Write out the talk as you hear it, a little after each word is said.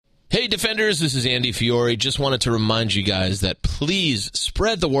Hey, Defenders, this is Andy Fiore. Just wanted to remind you guys that please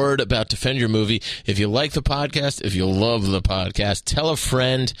spread the word about Defend Your Movie. If you like the podcast, if you love the podcast, tell a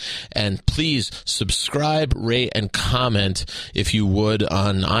friend, and please subscribe, rate, and comment if you would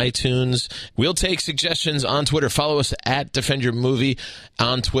on iTunes. We'll take suggestions on Twitter. Follow us at Defend Your Movie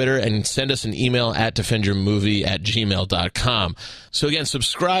on Twitter and send us an email at defendyourmovie@gmail.com. So again,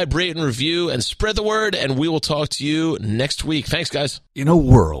 subscribe, rate, and review, and spread the word, and we will talk to you next week. Thanks, guys. In a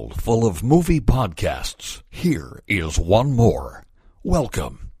world full of movie podcasts, here is one more.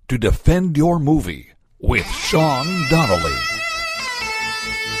 Welcome to Defend Your Movie with Sean Donnelly.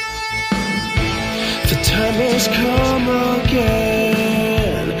 The time has come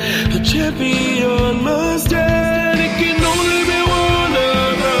again. The champion must stand. It can only be one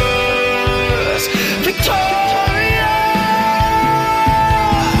of us. Victoria!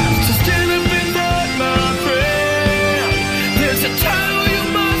 So stand up and fight, my friend. There's a title you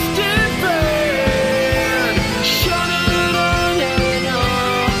must defend. Shut it on and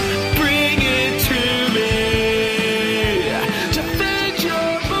on. Bring it to me. Defend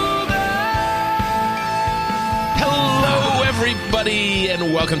your movie. Hello, everybody,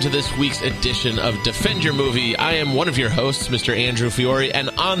 and welcome to this week's edition of Defend Your Movie. I am one of your hosts, Mr. Andrew Fiore, and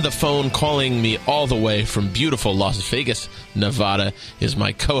on the phone calling me all the way from beautiful Las Vegas, Nevada, is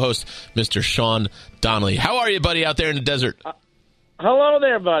my co-host, Mr. Sean Donnelly. How are you, buddy, out there in the desert? Hello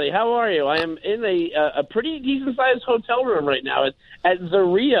there, buddy. How are you? I am in a pretty decent-sized hotel room right now at the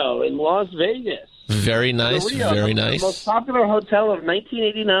Rio in Las Vegas. Very nice, The Rio, very the nice. most popular hotel of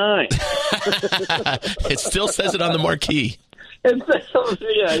 1989. It still says it on the marquee. Yeah.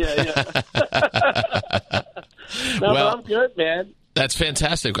 No, Well- but I'm good, man. That's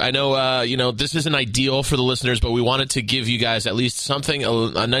fantastic. I know, this isn't ideal for the listeners, but we wanted to give you guys at least something,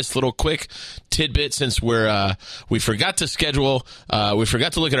 a nice little quick tidbit, since we forgot to schedule, we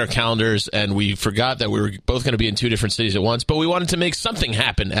forgot to look at our calendars, and we forgot that we were both going to be in two different cities at once, but we wanted to make something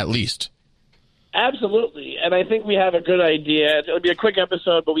happen at least. Absolutely. And I think we have a good idea. It'll be a quick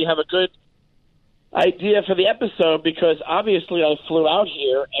episode, but we have a good idea for the episode because obviously I flew out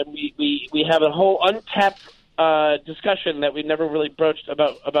here and we have a whole untapped discussion that we never really broached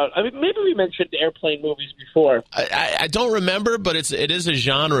about. I mean, maybe we mentioned airplane movies before. I don't remember, but it is a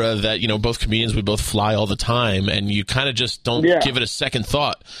genre that, both comedians, we both fly all the time, and you kind of just don't give it a second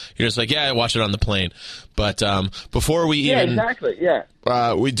thought. You're just like, yeah, I watch it on the plane. But before we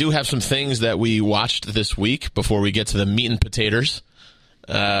we do have some things that we watched this week before we get to the meat and potatoes.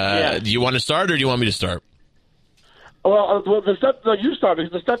 Do you want to start, or do you want me to start? Well, the stuff that you started,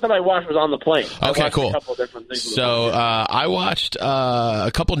 because the stuff that I watched was on the plane. Okay, cool. A couple of different things. So I watched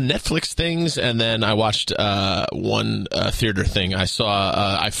a couple Netflix things, and then I watched one theater thing. I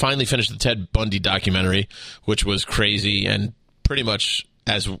finally finished the Ted Bundy documentary, which was crazy and pretty much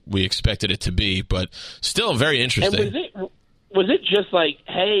as we expected it to be, but still very interesting. And was it just like,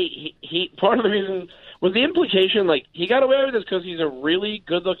 hey, he part of the reason... Was the implication, like, he got away with this because he's a really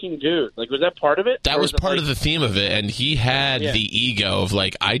good-looking dude? Like, was that part of it? That was part of the theme of it, and he had the ego of,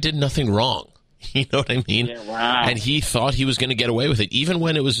 like, I did nothing wrong. You know what I mean? Yeah, wow. And he thought he was going to get away with it, even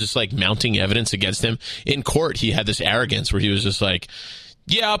when it was just, like, mounting evidence against him. In court, he had this arrogance where he was just like,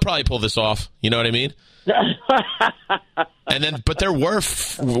 yeah, I'll probably pull this off. You know what I mean? And then, but there were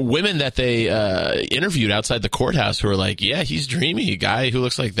women that they interviewed outside the courthouse who were like, "Yeah, he's dreamy, a guy who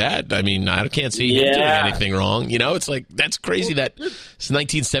looks like that. I mean, I can't see him doing anything wrong." It's like that's crazy. It's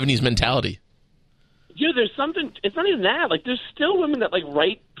 1970s mentality. Dude, there's something. It's not even that. Like, there's still women that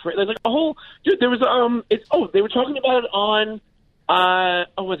write. There's like a whole. Dude, there was they were talking about it on.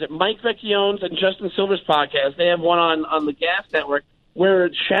 Was it Mike Vecchione's and Justin Silver's podcast? They have one on the Gas Network. Where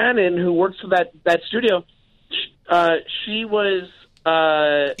Shannon, who works for that studio, she was...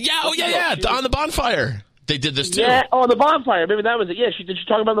 on the Bonfire. They did this too. Yeah, the Bonfire. Maybe that was it. Yeah, did she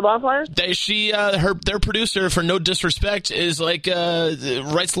talk about the Bonfire? Their producer, for no disrespect, is like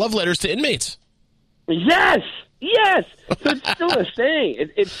writes love letters to inmates. Yes! So it's still a thing.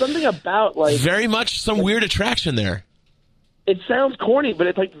 It's something about, like... Very much some weird attraction there. It sounds corny, but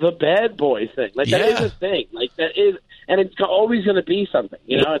it's like the bad boy thing. Like, that is a thing. Like, that is... And it's always going to be something,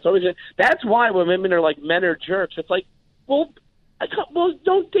 It's always. That's why when women are like, men are jerks, it's like, well,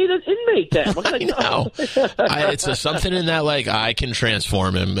 don't date an inmate then. What can I know? It's something in that, like, I can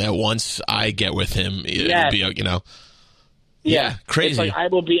transform him. Once I get with him, it'll be, Yeah, crazy. It's like, I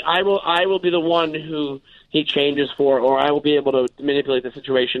will be the one who he changes for, or I will be able to manipulate the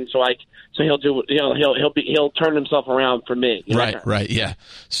situation so he'll turn himself around for me. You know? Right, yeah.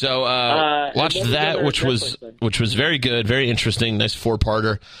 So watched that, which was very good, very interesting, nice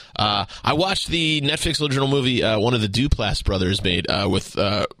 4-parter. I watched the Netflix original movie one of the Duplass brothers made with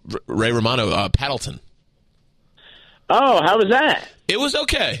Ray Romano, Paddleton. Oh, how was that? It was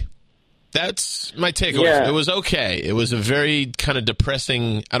okay. That's my takeaway. Yeah. It was okay. It was a very kind of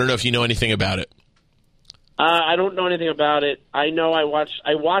depressing. I don't know if you know anything about it. I don't know anything about it. I know I watched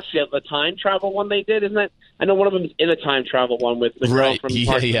the time travel one they did, isn't it? I know one of them is in a time travel one with the girl from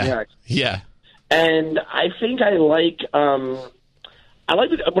Parks and Rec. Yeah. And I think I like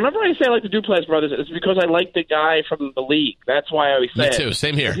whenever I say I like the Duplass brothers, it's because I like the guy from The League. That's why I always say Me too.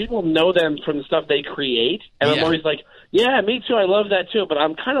 Same here. People know them from the stuff they create, and I'm always like, yeah, me too. I love that too. But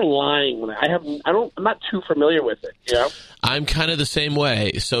I'm kind of lying when I'm not too familiar with it. You know, I'm kind of the same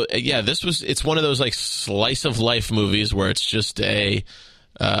way. So yeah, it's one of those like slice of life movies where it's just a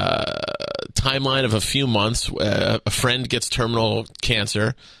timeline of a few months. A friend gets terminal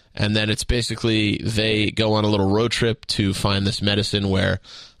cancer. And then it's basically they go on a little road trip to find this medicine where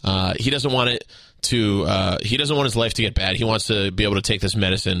he doesn't want his life to get bad. He wants to be able to take this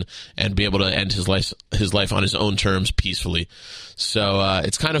medicine and be able to end his life on his own terms peacefully. So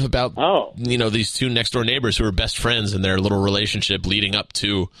it's kind of about these two next door neighbors who are best friends and their little relationship leading up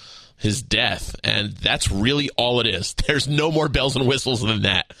to his death, and that's really all it is. There's no more bells and whistles than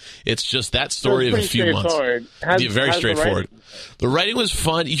that. It's just that story of a few months. Very straightforward. The writing was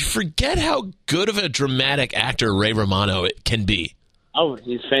fun. You forget how good of a dramatic actor Ray Romano can be. Oh,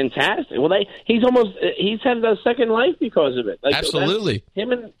 he's fantastic. Well, he's had a second life because of it. Like, absolutely.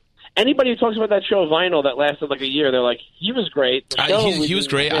 Him and anybody who talks about that show Vinyl that lasted like a year, they're like, he was great. He was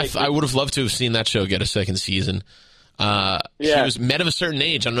great. I would have loved to have seen that show get a second season. He was Men of a Certain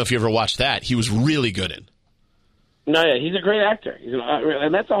Age. I don't know if you ever watched that. He was really good in. No, yeah, he's a great actor.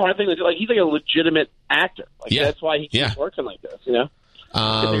 And that's a hard thing to do. Like, he's like a legitimate actor. Like, that's why he keeps working like this, you know?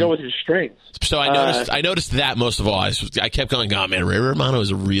 To go with his strengths. So I noticed that most of all. I kept going, oh man, Ray Romano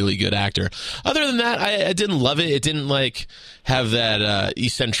is a really good actor. Other than that, I didn't love it. It didn't like have that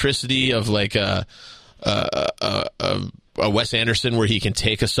eccentricity of like a Wes Anderson where he can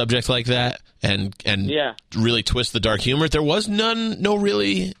take a subject like that and really twist the dark humor. There was no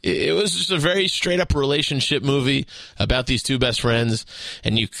really. It was just a very straight up relationship movie about these two best friends,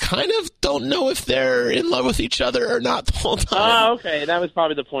 and you kind of don't know if they're in love with each other or not the whole time. Oh, okay, that was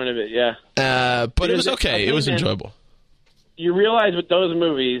probably the point of it. Yeah, but it was okay. It was enjoyable. You realize with those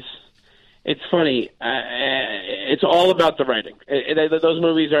movies, it's funny. It's all about the writing. Those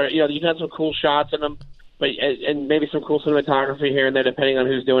movies are, you can have some cool shots in them. And maybe some cool cinematography here and there, depending on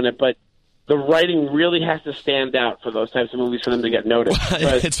who's doing it. But the writing really has to stand out for those types of movies for them to get noticed.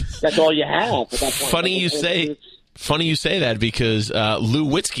 That's all you have at that point. Funny you say that because Lou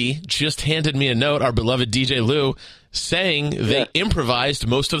Witzke just handed me a note, our beloved DJ Lou, saying they improvised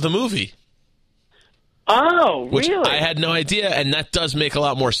most of the movie. Oh, which really? I had no idea, and that does make a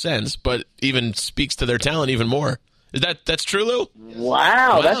lot more sense, but even speaks to their talent even more. That's true, Lou?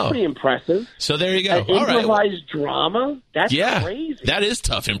 Wow, that's pretty impressive. So there you go. Improvised drama? That's crazy. That is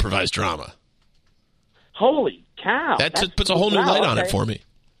tough improvised drama. Holy cow. That puts a whole new light on it for me.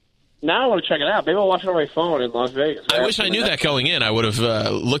 Now I want to check it out. Maybe I'll watch it on my phone in Las Vegas. I wish I knew that going in. I would have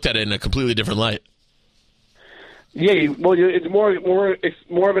looked at it in a completely different light. Yeah, well, it's more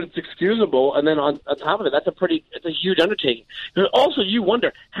of it's excusable, and then on top of it, it's a huge undertaking. But also, you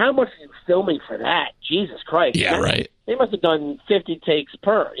wonder how much are you filming for that? Jesus Christ! Yeah, right. They must have done 50 takes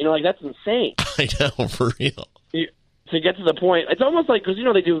per. Like that's insane. I know, for real. To get to the point, it's almost like because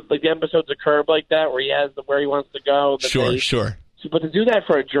they do like the episodes of Curb like that, where he has where he wants to go. Sure. But to do that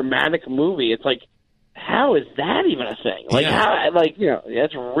for a dramatic movie, it's like, how is that even a thing? Like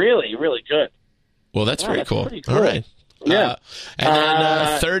that's really, really good. Well, that's very cool. Cool. All right. Yeah. And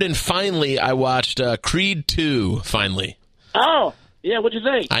then third and finally, I watched Creed 2, finally. Oh, yeah, what'd you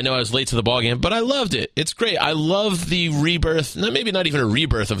think? I know I was late to the ballgame, but I loved it. It's great. I love the rebirth, maybe not even a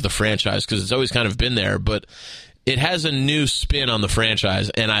rebirth of the franchise, because it's always kind of been there, but it has a new spin on the franchise,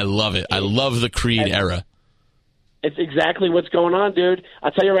 and I love it. I love the Creed era. It's exactly what's going on, dude.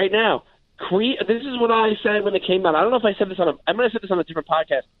 I'll tell you right now. Creed, this is what I said when it came out. I don't know if I said this I might have said this on a different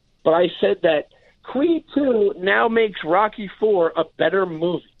podcast, but I said that Creed 2 now makes Rocky 4 a better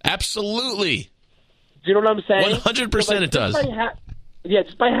movie. Absolutely. Do you know what I'm saying? 100% it does.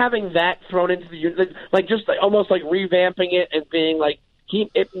 Just by having that thrown into the almost like revamping it and being like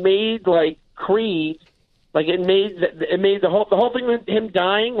it made like Creed, like it made the whole thing with him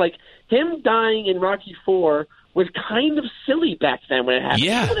dying in Rocky 4 was kind of silly back then when it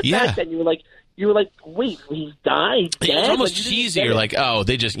happened. Yeah. Back then you were like, you were like, wait, he's died. It was almost cheesy. You're like, oh,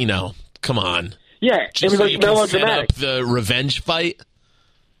 they just come on. Yeah, Just it was so like you can set melodramatic. up the revenge fight.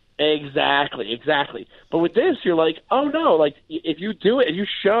 Exactly. But with this, you're like, oh no, like if you do it, if you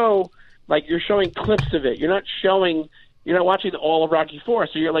show, like you're showing clips of it, you're not watching all of Rocky IV,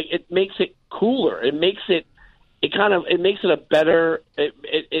 so you're like, it makes it cooler. It makes it a better. It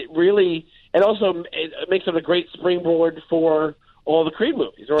makes it a great springboard for all the Creed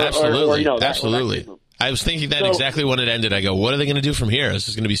movies. Absolutely. Or Absolutely. I was thinking that exactly when it ended. I go, what are they going to do from here? This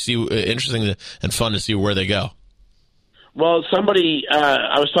is going to be interesting and fun to see where they go. Well, somebody,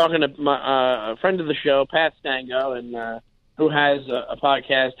 I was talking to a friend of the show, Pat Stango, and who has a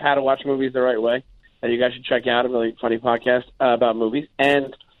podcast, How to Watch Movies the Right Way, that you guys should check out, a really funny podcast about movies.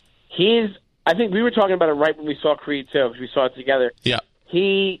 And I think we were talking about it right when we saw Creed 2, because we saw it together. Yeah.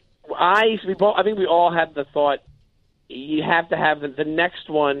 I think we all had the thought, you have to have the next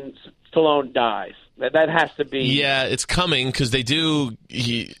one, Stallone dies. That has to be. Yeah, it's coming because they do.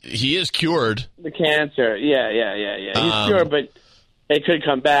 He is cured. The cancer. Yeah. He's cured, but it could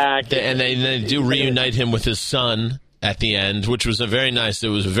come back. And they do reunite him with his son at the end, which was it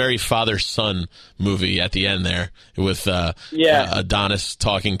was a very father-son movie at the end there with Adonis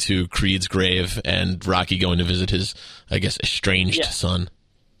talking to Creed's grave and Rocky going to visit his, I guess, estranged son.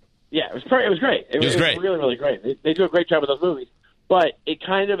 Yeah, it was great. It was great. Really, really great. They do a great job with those movies. But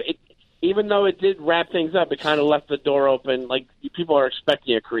even though it did wrap things up, it kind of left the door open. Like, people are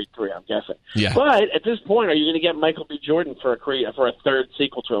expecting a Creed 3, I'm guessing. Yeah. But at this point, are you going to get Michael B. Jordan for a third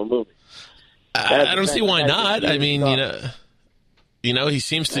sequel to a movie? I don't see why not. I mean, he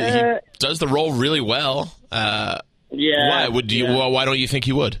seems to he does the role really well. Why don't you think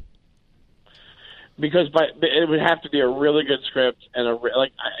he would? Because it would have to be a really good script and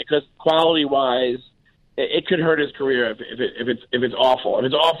because quality wise, it could hurt his career if it's awful. If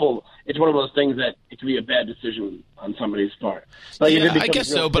it's awful, it's one of those things that it could be a bad decision on somebody's part. I guess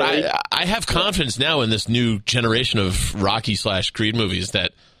so, but I have confidence now in this new generation of Rocky / Creed movies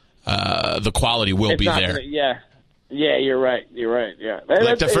that the quality will be there. Yeah, you're right. Yeah,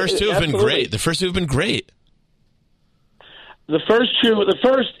 like the first two have been great. The first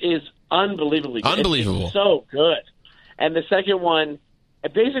is unbelievably good. Unbelievable. It's so good. And the second one,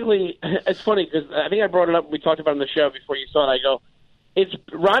 basically, it's funny because I think I brought it up when we talked about it on the show before you saw it. I go,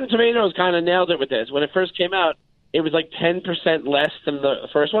 Rotten Tomatoes kind of nailed it with this. When it first came out, it was like 10% less than the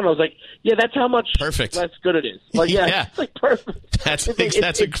first one. I was like, yeah, that's how much less good it is. Like, yeah. It's like perfect. That's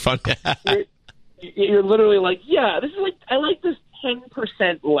fun. You're literally like, yeah, this is like, I like this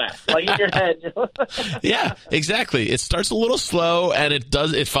 10% less, like in your head. Yeah, exactly. It starts a little slow, and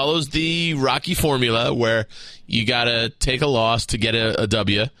it follows the Rocky formula where you got to take a loss to get a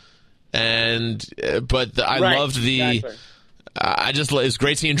W. But I loved the. Exactly. It's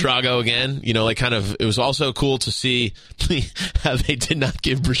great seeing Drago again. It was also cool to see how they did not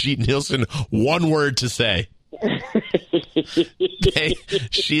give Brigitte Nielsen one word to say.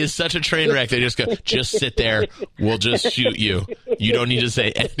 She is such a train wreck. They just go, just sit there. We'll just shoot you. You don't need to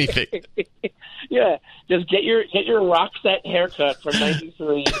say anything. Yeah, just get your Roxette haircut from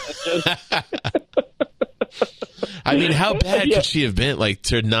 '93. I mean, how bad could she have been? Like,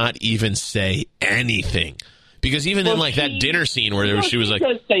 to not even say anything? Because even in that dinner scene where she was like,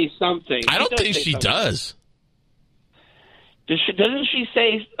 does say something. I don't think she does. Doesn't she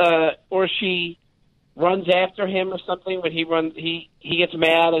say, or she runs after him or something when he gets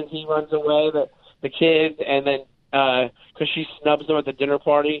mad and he runs away, the kid, and then because she snubs him at the dinner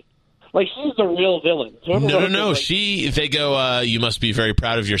party. Like, she's the real villain. No. They go, you must be very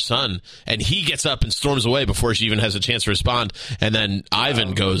proud of your son. And he gets up and storms away before she even has a chance to respond. And then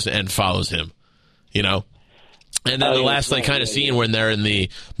Ivan goes and follows him, And then the last kind of scene when they're in the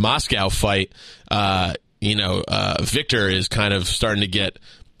Moscow fight, Victor is kind of starting to get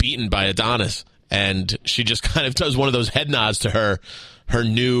beaten by Adonis. And she just kind of does one of those head nods to her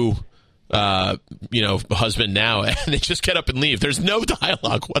new, husband now, and they just get up and leave. There's no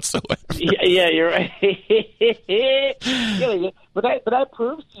dialogue whatsoever. Yeah, you're right. Yeah, but that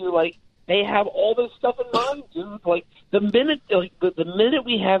proves to you, like, they have all this stuff in mind, dude. Like, the minute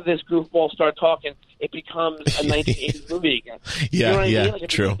we have this goofball start talking, it becomes a 1980s movie again. Yeah, I mean? Like,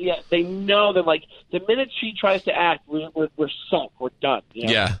 true. Yeah, they know that, like, the minute she tries to act, we're sunk. We're done.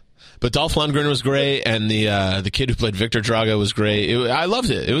 Yeah. But Dolph Lundgren was great, and the kid who played Victor Drago was great. I loved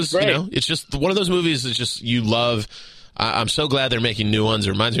it. It was, it's just one of those movies that just you love. I'm so glad they're making new ones.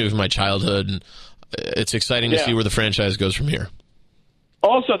 It reminds me of my childhood, and it's exciting to see where the franchise goes from here.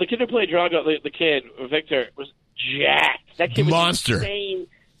 Also, the kid who played Drago, the kid, Victor, was jacked. That kid was monster. Insane.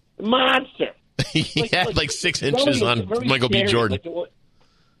 Monster. He had like 6 inches on Michael B. Jordan.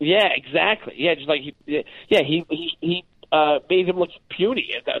 Yeah, exactly. Yeah, just like he made him look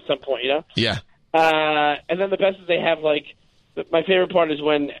puny at some point, you know? Yeah. And then the best is they have, like, my favorite part is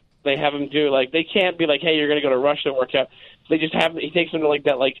when they have him do, like, they can't be like, hey, you're going to go to Russia to work out. They just have, he takes them to, like,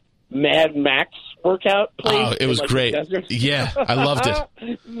 that, like, Mad Max workout place. Oh, it was in, like, great. Yeah, I loved it.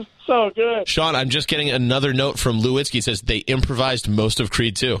 So good. Sean, I'm just getting another note from Lewitsky. It says they improvised most of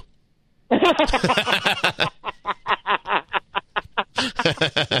Creed 2.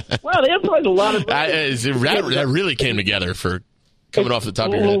 Wow, they improvised a lot of movies. That really came together for coming off the top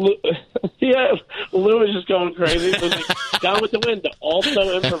of your head. Yeah, Lou was just going crazy. It was like, Gone with the Wind, also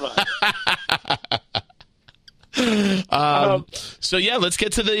improvised. So yeah, let's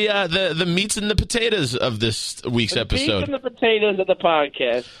get to the meats and the potatoes of this week's episode. Meats and the potatoes of the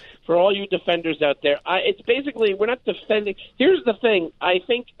podcast. For all you defenders out there, it's basically, we're not defending. Here's the thing. I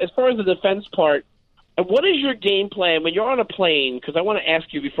think as far as the defense part, what is your game plan when you're on a plane? Because I want to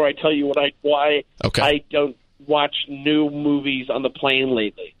ask you before I tell you why I don't watch new movies on the plane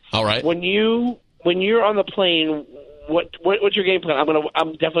lately. All right. When you're on the plane, what's your game plan?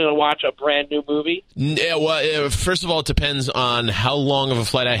 I'm definitely gonna watch a brand new movie. Yeah, well, first of all, it depends on how long of a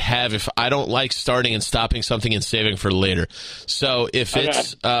flight I have. If I don't like starting and stopping something and saving for later, so if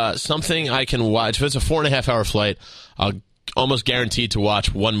it's something I can watch, if it's a 4.5-hour flight, I'll almost guaranteed to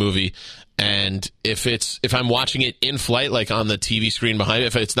watch one movie. And if I'm watching it in flight, like on the TV screen behind me,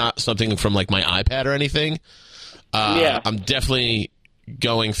 if it's not something from like my iPad or anything, I'm definitely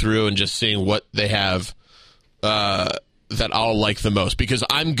going through and just seeing what they have that I'll like the most, because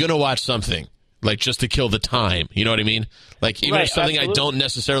I'm gonna watch something like just to kill the time. You know what I mean? Like even if something I don't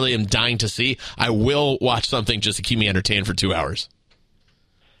necessarily am dying to see, I will watch something just to keep me entertained for 2 hours.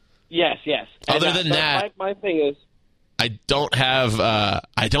 Yes. Other than that, my thing is, I don't have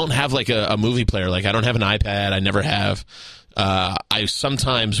like a movie player. Like I don't have an iPad. I never have. I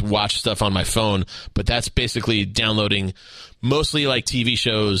sometimes watch stuff on my phone, but that's basically downloading mostly like TV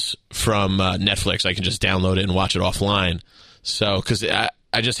shows from Netflix. I can just download it and watch it offline. So, because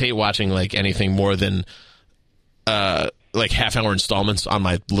I just hate watching like anything more than like half-hour installments on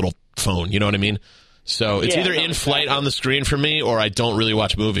my little phone. You know what I mean? So it's either in flight on the screen for me, or I don't really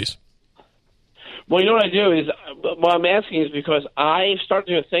watch movies. Well, you know what I do is, what I'm asking is because I started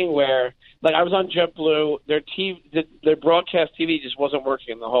to do a thing where, like, I was on JetBlue, their broadcast TV just wasn't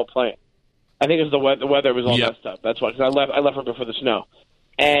working the whole plane. I think it was the weather was all messed up. That's why, because I left right before the snow.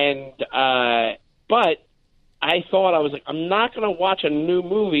 And but I thought, I was like, I'm not going to watch a new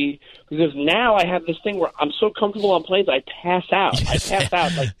movie because now I have this thing where I'm so comfortable on planes, I pass out. Like,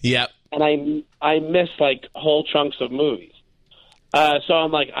 and I miss like whole chunks of movies. So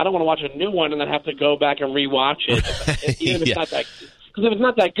I'm like, I don't want to watch a new one and then have to go back and rewatch it, even if it's not that. Because if it's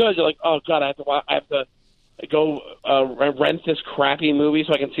not that good, you're like, oh god, I have to go rent this crappy movie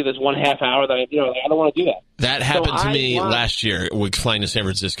so I can see this 1.5 hour that I don't want to do that. That happened to me last year with flying to San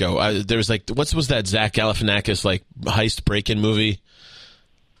Francisco. There was like, what was that Zach Galifianakis like heist break-in movie?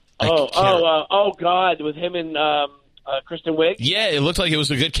 Oh god, with him and Kristen Wiig? Yeah, it looked like it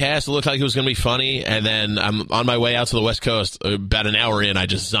was a good cast. It looked like it was going to be funny. And then I'm on my way out to the West Coast. About an hour in, I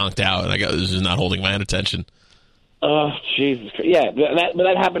just zonked out, and this is not holding my attention. Oh, Jesus. Yeah, but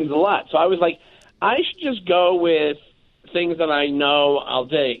that happens a lot. So I was like, I should just go with things that I know I'll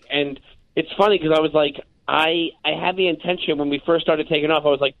dig. And it's funny because I was like, I had the intention when we first started taking off. I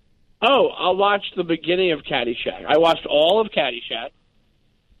was like, oh, I'll watch the beginning of Caddyshack. I watched all of Caddyshack,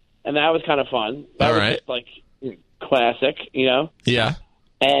 and that was kind of fun. That was just like classic, you know? Yeah.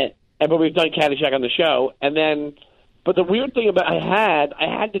 But we've done Caddyshack on the show, and then, but the weird thing about I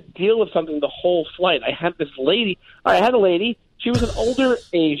had to deal with something the whole flight. I had a lady. She was an older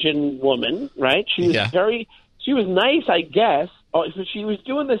Asian woman, right? She was nice, I guess. So she was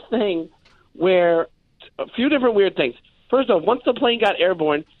doing this thing where a few different weird things. First off, once the plane got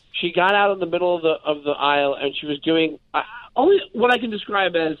airborne, she got out in the middle of the aisle, and she was doing only what I can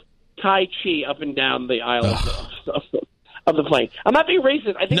describe as Tai Chi up and down the aisle of the plane. I'm not being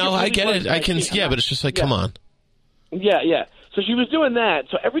racist. I think I get it. I can, but it's just like, come on. Yeah. So she was doing that.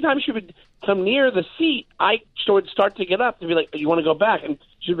 So every time she would come near the seat, I would start to get up to be like, "You want to go back?" And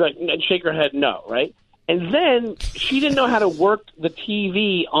she'd be like, and shake her head, no, right? And then she didn't know how to work the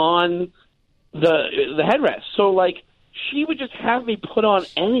TV on the headrest. So like, she would just have me put on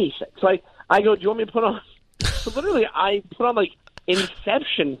anything. So I go, "Do you want me to put on?" So literally, I put on like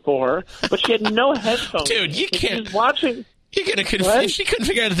Inception for her, but she had no headphones. Dude, you can't. She was watching. You're gonna if she couldn't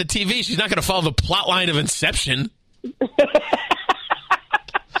figure out the TV, she's not gonna follow the plot line of Inception.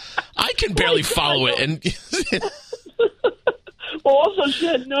 I can barely follow it, and well, also she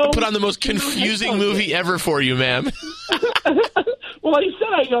had no. Put on the most confusing movie ever for you, ma'am. Well, Well, I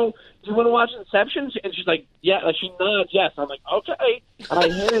said, I go, do you want to watch Inception? And she's like, yeah. Like, she nods yes. I'm like, okay. And I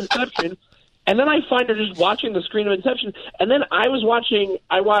hit Inception. And then I find her just watching the screen of Inception. And then I watched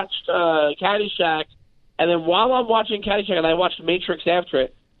Caddyshack. And then while I'm watching Caddyshack, and I watched Matrix after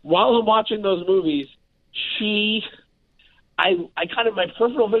it, while I'm watching those movies, I kind of, my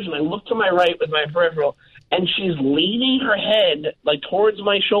peripheral vision, I look to my right with my peripheral, and she's leaning her head, like, towards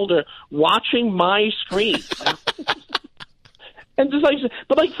my shoulder, watching my screen. And just like,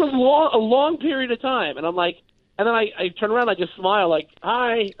 but like for a long period of time. And I'm like, and then I turn around, I just smile, like,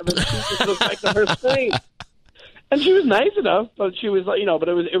 hi. And then she just looks back to her screen. And she was nice enough, but she was like, but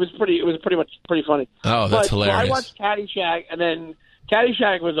it was pretty funny. Oh, that's hilarious. So I watched Caddyshack, and then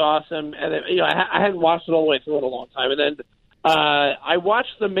Caddyshack was awesome. And then, I hadn't watched it all the way through in a long time. And then I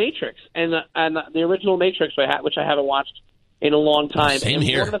watched The Matrix and the original Matrix, which I haven't watched in a long time. Same and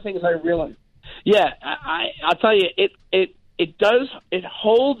here. One of the things I realized, I'll tell you, it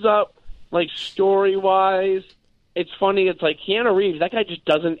holds up, like, story-wise. It's funny. It's like Keanu Reeves. That guy just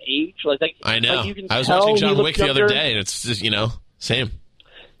doesn't age. Like I know. Like, you can I was tell watching John Wick the younger. other day, and it's just, same.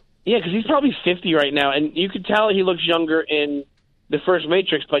 Yeah, because he's probably 50 right now, and you can tell he looks younger in the first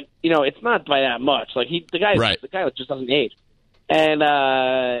Matrix, but it's not by that much. Like the guy just doesn't age. And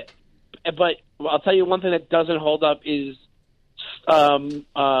but I'll tell you one thing that doesn't hold up is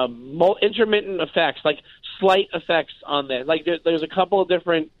intermittent effects, like slight effects on there. Like there's a couple of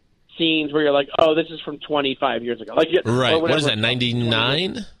different scenes where you're like, oh, this is from 25 years ago. Like, right. What is that,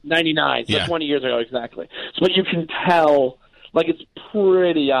 99? 99. So yeah. 20 years ago, exactly. So, but you can tell, like, it's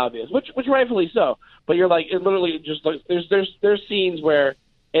pretty obvious, which rightfully so. But you're like, it literally just looks, there's scenes where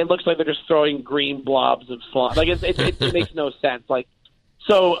it looks like they're just throwing green blobs of slime. Like, it makes no sense. Like,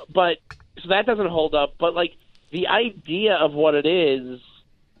 so that doesn't hold up. But, like, the idea of what it is,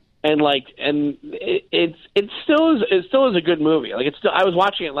 and it still is a good movie. Like, I was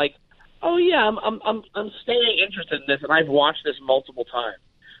watching it like, oh yeah, I'm staying interested in this, and I've watched this multiple times.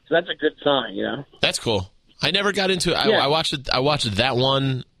 So that's a good sign, That's cool. I never got into it. I watched it. I watched that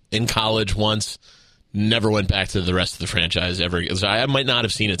one in college once. Never went back to the rest of the franchise ever. So I might not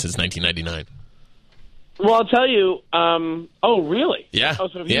have seen it since 1999. Well, I'll tell you. Oh, really? Yeah. Oh,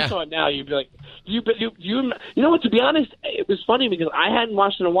 so if you saw it now, you'd be like, you know what? To be honest, it was funny because I hadn't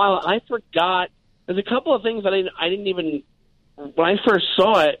watched it in a while. I forgot. There's a couple of things that I didn't even, when I first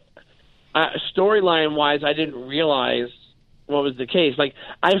saw it, storyline wise, I didn't realize what was the case. Like,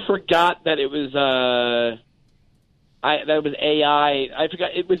 I forgot that it was that it was AI. I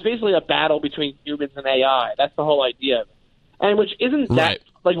forgot it was basically a battle between humans and AI. That's the whole idea of it. And which isn't that right.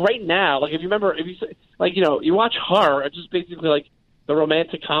 Like right now, like if you remember, if you like, you watch Her, it's just basically like the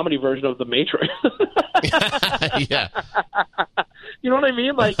romantic comedy version of The Matrix. Yeah. You know what I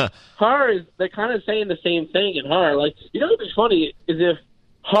mean? Like Her they're kind of saying the same thing in Her. Like, what'd be funny is if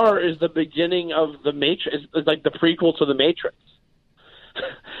Her is the beginning of The Matrix, is like the prequel to The Matrix.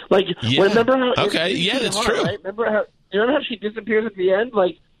 Like, remember how? Okay, yeah, that's Her, true. Right? Remember how she disappears at the end?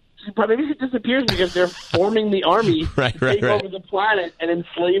 Like, maybe she disappears because they're forming the army to take over the planet and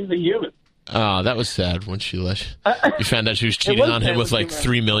enslave the humans. Oh, that was sad when she left. You found out she was cheating on him with like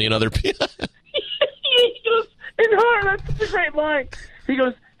 3 million other people. He goes, in Her, that's such a great line. He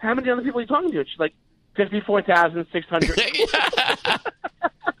goes, how many other people are you talking to? And she's like, 54,600.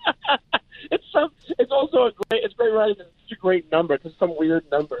 It's also it's great writing. It's such a great number. It's just some weird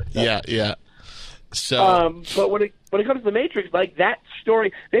number. Yeah. So, but when it comes to The Matrix, like that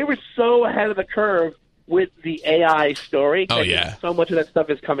story, they were so ahead of the curve with the AI story. Oh yeah, so much of that stuff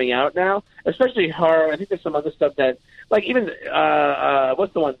is coming out now, especially Her. I think there's some other stuff that, like even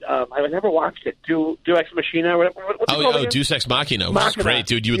what's the one? I never watched it. Do Ex Machina. Deus Ex Machina, which is great,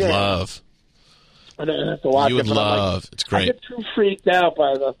 dude. You would love. I don't have to watch you would love. It's great. I get too freaked out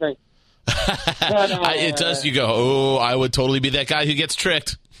by the thing. But, it does. You go, oh, I would totally be that guy who gets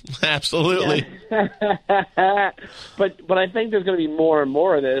tricked. Absolutely. Yeah. But I think there's going to be more and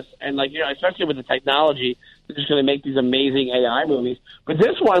more of this, and especially with the technology, they're just going to make these amazing AI movies. But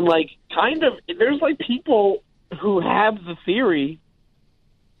this one, there's people who have the theory.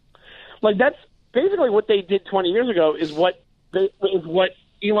 Like that's basically what they did 20 years ago. Is what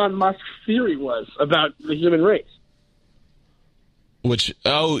Elon Musk's theory was about the human race. Which,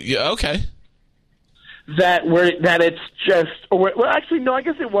 okay. That it's just, well, actually, no, I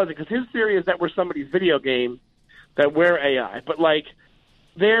guess it wasn't, because his theory is that we're somebody's video game, that we're AI. But,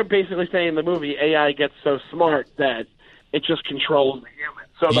 they're basically saying in the movie AI gets so smart that it just controls the human.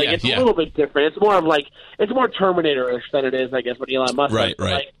 So, it's a little bit different. It's more of, it's more Terminator-ish than it is, I guess, what Elon Musk Right.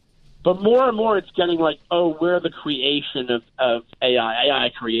 But more and more it's getting we're the creation of AI.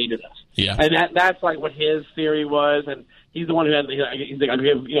 AI created us. Yeah. And that's like what his theory was, and he's the one who had. He's like, I'll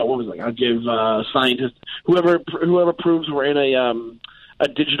give what was it? I'll give scientists whoever proves we're in a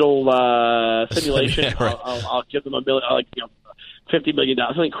digital simulation. Yeah, right. I'll give them $1 million, $50 million,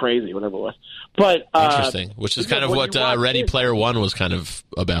 something crazy, whatever it was. But interesting, which is kind of what Ready Player One was kind of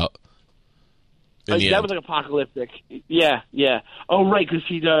about. That was like apocalyptic. Yeah. Oh, right, because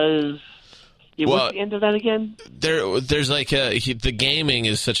he does. Yeah, what's the end of that again? There's like the gaming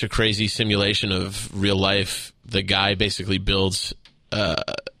is such a crazy simulation of real life. The guy basically builds.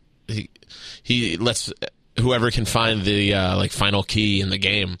 He lets whoever can find the final key in the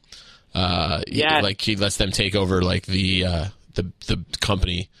game. Like he lets them take over like the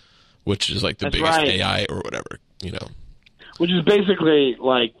company, which is like the biggest AI or whatever, Which is basically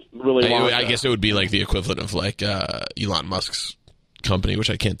like really. I guess it would be like the equivalent of like Elon Musk's company, which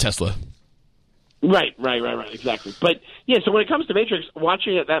I can't Tesla. Right, exactly. But yeah, so when it comes to Matrix,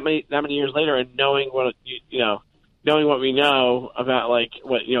 watching it that many years later and knowing what knowing what we know about like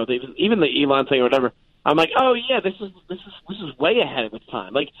what even the Elon thing or whatever, I'm like, oh yeah, this is way ahead of its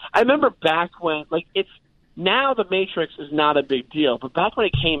time. Like I remember back when it's now the Matrix is not a big deal, but back when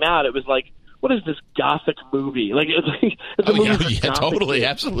it came out, it was like, what is this gothic movie? Like it's a movie for totally, kids.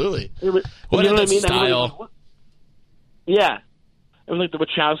 Absolutely. What in that I mean? style? Yeah. It was like the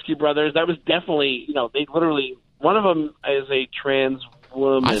Wachowski brothers. That was definitely, they literally, one of them is a trans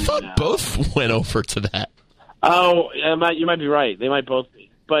woman. I thought both went over to that. Oh, you might be right. They might both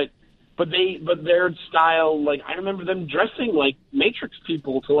be. But their style, like, I remember them dressing like Matrix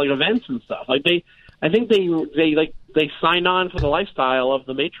people to like events and stuff. Like I think they signed on for the lifestyle of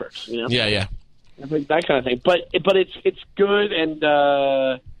the Matrix, Yeah. I think that kind of thing. But it's good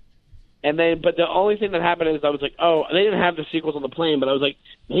but the only thing that happened is I was like, oh, they didn't have the sequels on the plane, but I was like,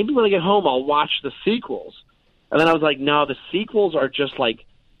 maybe when I get home I'll watch the sequels. And then I was like, no, the sequels are just like,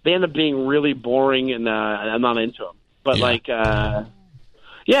 they end up being really boring and I'm not into them. But so that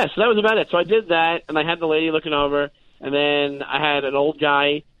was about it. So I did that, and I had the lady looking over, and then I had an old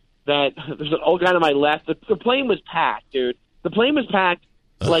guy there's an old guy to my left. The plane was packed, dude. The plane was packed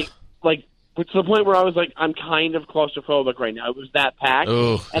like to the point where I was like, I'm kind of claustrophobic right now. It was that packed.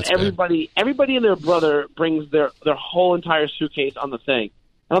 Oh, and everybody and their brother brings their whole entire suitcase on the thing.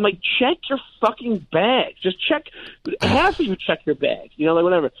 And I'm like, check your fucking bag. Just check. Half of you check your bag. Like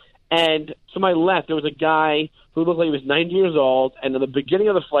whatever. And to my left, there was a guy who looked like he was 90 years old. And in the beginning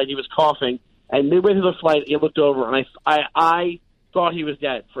of the flight, he was coughing. And midway through the flight, he looked over, and I thought he was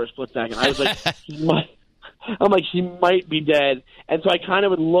dead for a split second. I was like, he might be dead. And so I kind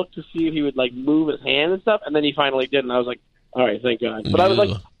of would look to see if he would like move his hand and stuff, and then he finally did, and I was like, all right, thank God. But I was like,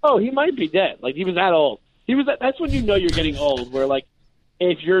 oh, he might be dead. Like he was that old. That's when you know you're getting old, where like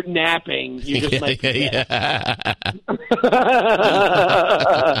if you're napping, you just might be dead. Do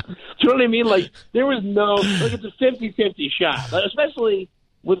you know what I mean? Like there was no it's a 50-50 shot, especially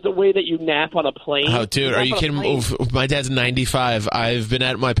with the way that you nap on a plane. Oh, dude, are you kidding me? My dad's 95. I've been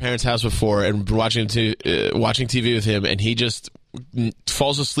at my parents' house before and watching TV with him, and he just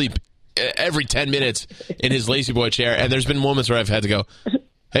falls asleep every 10 minutes in his lazy boy chair. And there's been moments where I've had to go,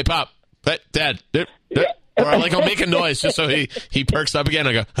 hey, Pop, hey, Dad, or I'll make a noise just so he perks up again.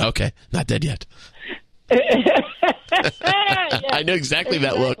 I go, okay, not dead yet. I know exactly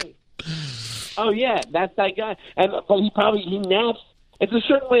that look. Oh, yeah, that's that guy. But he naps. It's a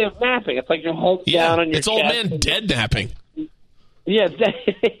certain way of napping. It's like you're holding down on your chest. It's old man dead napping. Yeah.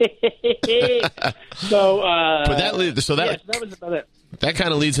 So that was about it. That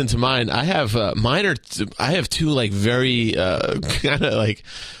kind of leads into mine. I have I have two like very kind of like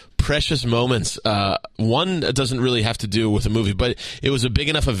precious moments. One doesn't really have to do with a movie, but it was a big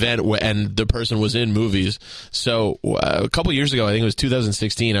enough event and the person was in movies. So a couple years ago, I think it was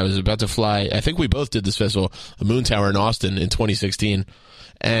 2016, I was about to fly. I think we both did this festival, a Moon Tower in Austin in 2016.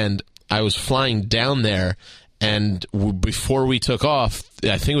 And I was flying down there, and before we took off,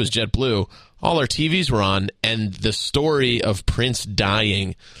 I think it was JetBlue, all our TVs were on, and the story of Prince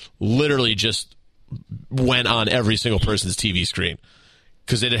dying literally just went on every single person's TV screen.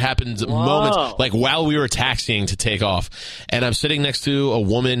 Because it had happened moments, like while we were taxiing to take off. And I'm sitting next to a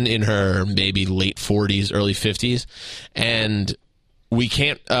woman in her maybe late 40s, early 50s. And we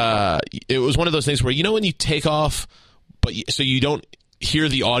can't, it was one of those things where, when you take off, so you don't hear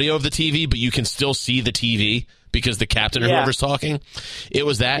the audio of the TV, but you can still see the TV because the captain or whoever's talking. It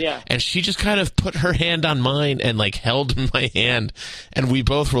was that. Yeah. And she just kind of put her hand on mine and like held my hand. And we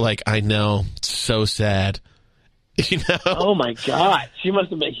both were like, I know, it's so sad. Oh my God, she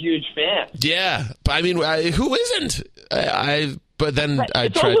must have been a huge fan. Yeah, but I mean, who isn't? I But then I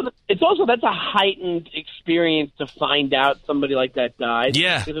it's tried. Also that's a heightened experience to find out somebody like that died.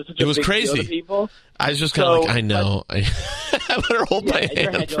 Yeah, Because it's such it a was big deal crazy. to people. I was just kind of like, I know. I let her hold my in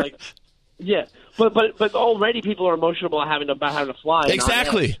your hand. head, you're like, yeah, but already people are emotional about having to fly.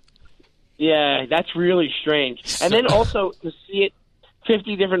 Exactly. Yeah, that's really strange. And then also to see it,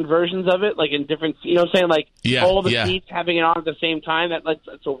 50 different versions of it, like in different, you know what I'm saying? Like all the seats having it on at the same time,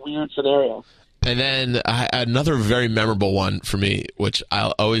 that's a weird scenario. And then another very memorable one for me, which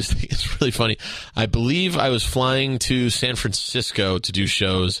I'll always think is really funny. I believe I was flying to San Francisco to do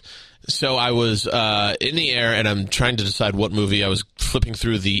shows. So I was in the air, and I'm trying to decide what movie. I was flipping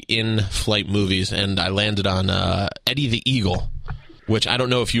through the in-flight movies, and I landed on Eddie the Eagle, which I don't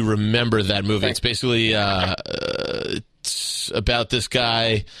know if you remember that movie. It's basically it's about this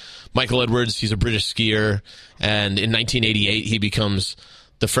guy, Michael Edwards. He's a British skier, and in 1988 he becomes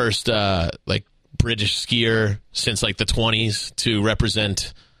the first British skier since like the 20s to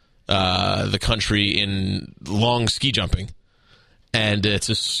represent the country in long ski jumping. And it's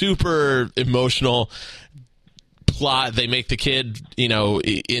a super emotional plot. They make the kid,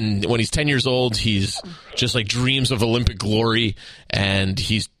 when he's 10 years old, he's just like dreams of Olympic glory, and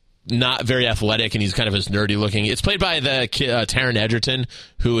he's not very athletic, and he's kind of as nerdy looking. It's played by the Taron Egerton,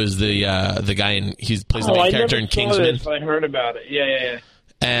 who is the guy he plays the main character in Kingsman. I heard about it. Yeah.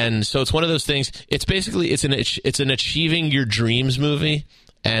 And so it's one of those things. It's basically it's an achieving your dreams movie,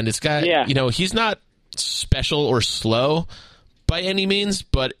 and it's got he's not special or slow by any means,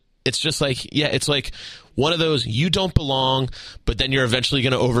 but it's just like it's like one of those you don't belong, but then you're eventually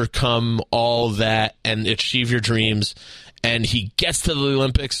going to overcome all that and achieve your dreams. And he gets to the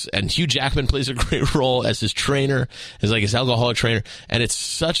Olympics, and Hugh Jackman plays a great role as his trainer, as like his alcoholic trainer, and it's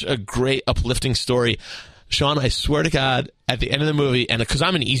such a great uplifting story. Sean, I swear to God, at the end of the movie, and because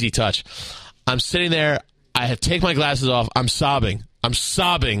I'm an easy touch, I'm sitting there, I take my glasses off, I'm sobbing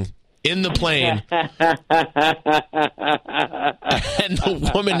in the plane. And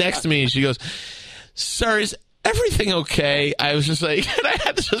the woman next to me, she goes, "Sir, is everything okay?" I was just like, and I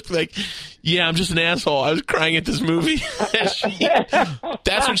had to just be like, yeah, I'm just an asshole. I was crying at this movie.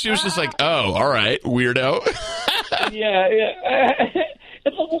 That's when she was just like, oh, all right, weirdo. Yeah.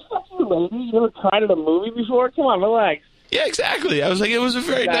 It's like, well, fuck you, lady. You never cried at a movie before? Come on, relax. Yeah, exactly. I was like, it was a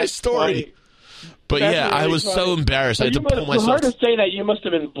very nice story. Funny. But That's yeah, I was so embarrassed. I had to pull myself. It's hard to say that. You must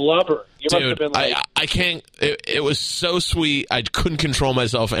have been blubber. You must have been like... I can't. It was so sweet. I couldn't control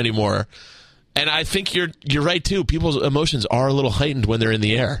myself anymore. And I think you're right, too. People's emotions are a little heightened when they're in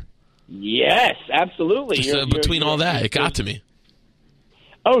the air. Yes, absolutely. Between all that, it got to me.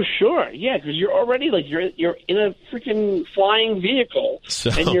 Oh, sure, yeah, because you're already like you're in a freaking flying vehicle,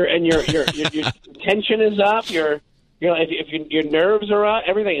 and your tension is up. If your nerves are up,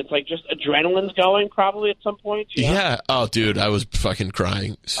 everything. It's like just adrenaline's going probably at some point. Yeah. Oh, dude, I was fucking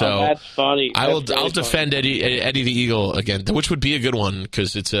crying. So that's funny. I'll defend Eddie the Eagle again, which would be a good one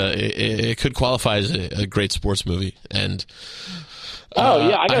because it could qualify as a great sports movie, and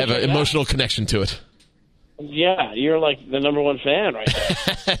I have an emotional connection to it. Yeah, you're like the number one fan right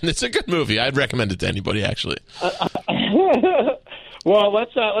now. And it's a good movie. I'd recommend it to anybody, actually. Well,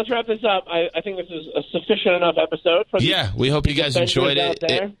 let's wrap this up. I think this is a sufficient enough episode. We hope you guys enjoyed it.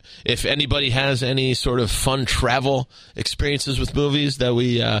 If anybody has any sort of fun travel experiences with movies that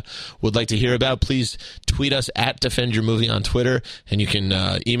we would like to hear about, please tweet us at Defend Your Movie on Twitter, and you can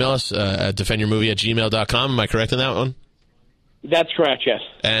email us at defendyourmovie@gmail.com. Am I correct on that one? That's correct, yes.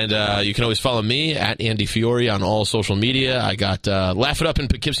 And you can always follow me at Andy Fiore on all social media. I got Laugh It Up in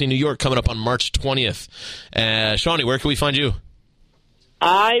Poughkeepsie, New York coming up on March 20th. Shawnee, where can we find you?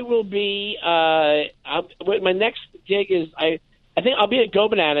 I will be my next gig is I think I'll be at Go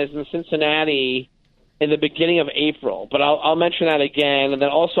Bananas in Cincinnati in the beginning of April, but I'll mention that again. And then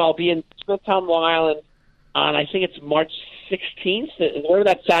also I'll be in Smithtown, Long Island on I think it's March 16th, whatever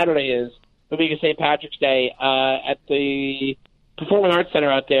that Saturday is, the week of St. Patrick's Day, at the Performing Arts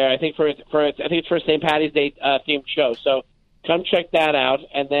Center out there. I think it's for a St. Patty's Day themed show. So come check that out.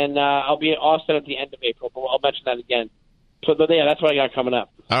 And then I'll be in Austin at the end of April, but I'll mention that again. So yeah, that's what I got coming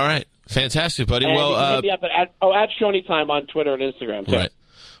up. All right, fantastic, buddy. And well, you can hit me up at Shoney Time on Twitter and Instagram too. Right.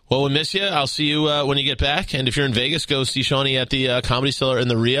 Well, we miss you. I'll see you when you get back. And if you're in Vegas, go see Shawnee at the Comedy Cellar in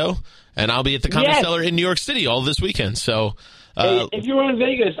the Rio, and I'll be at the Comedy Cellar in New York City all this weekend. So, if you're in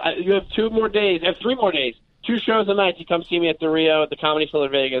Vegas, you have 2 more days. You have 3 more days. 2 shows a night. You come see me at the Rio at the Comedy Cellar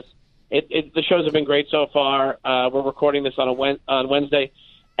Vegas. The shows have been great so far. We're recording this on Wednesday.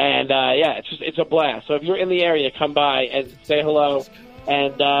 And, it's a blast. So if you're in the area, come by and say hello.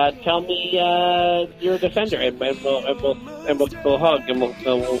 and tell me you're a Defender, and we'll hug, and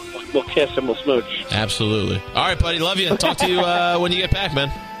we'll kiss, and we'll smooch. Absolutely. All right, buddy. Love you. Talk to you when you get back,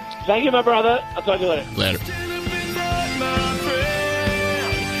 man. Thank you, my brother. I'll talk to you later. Later.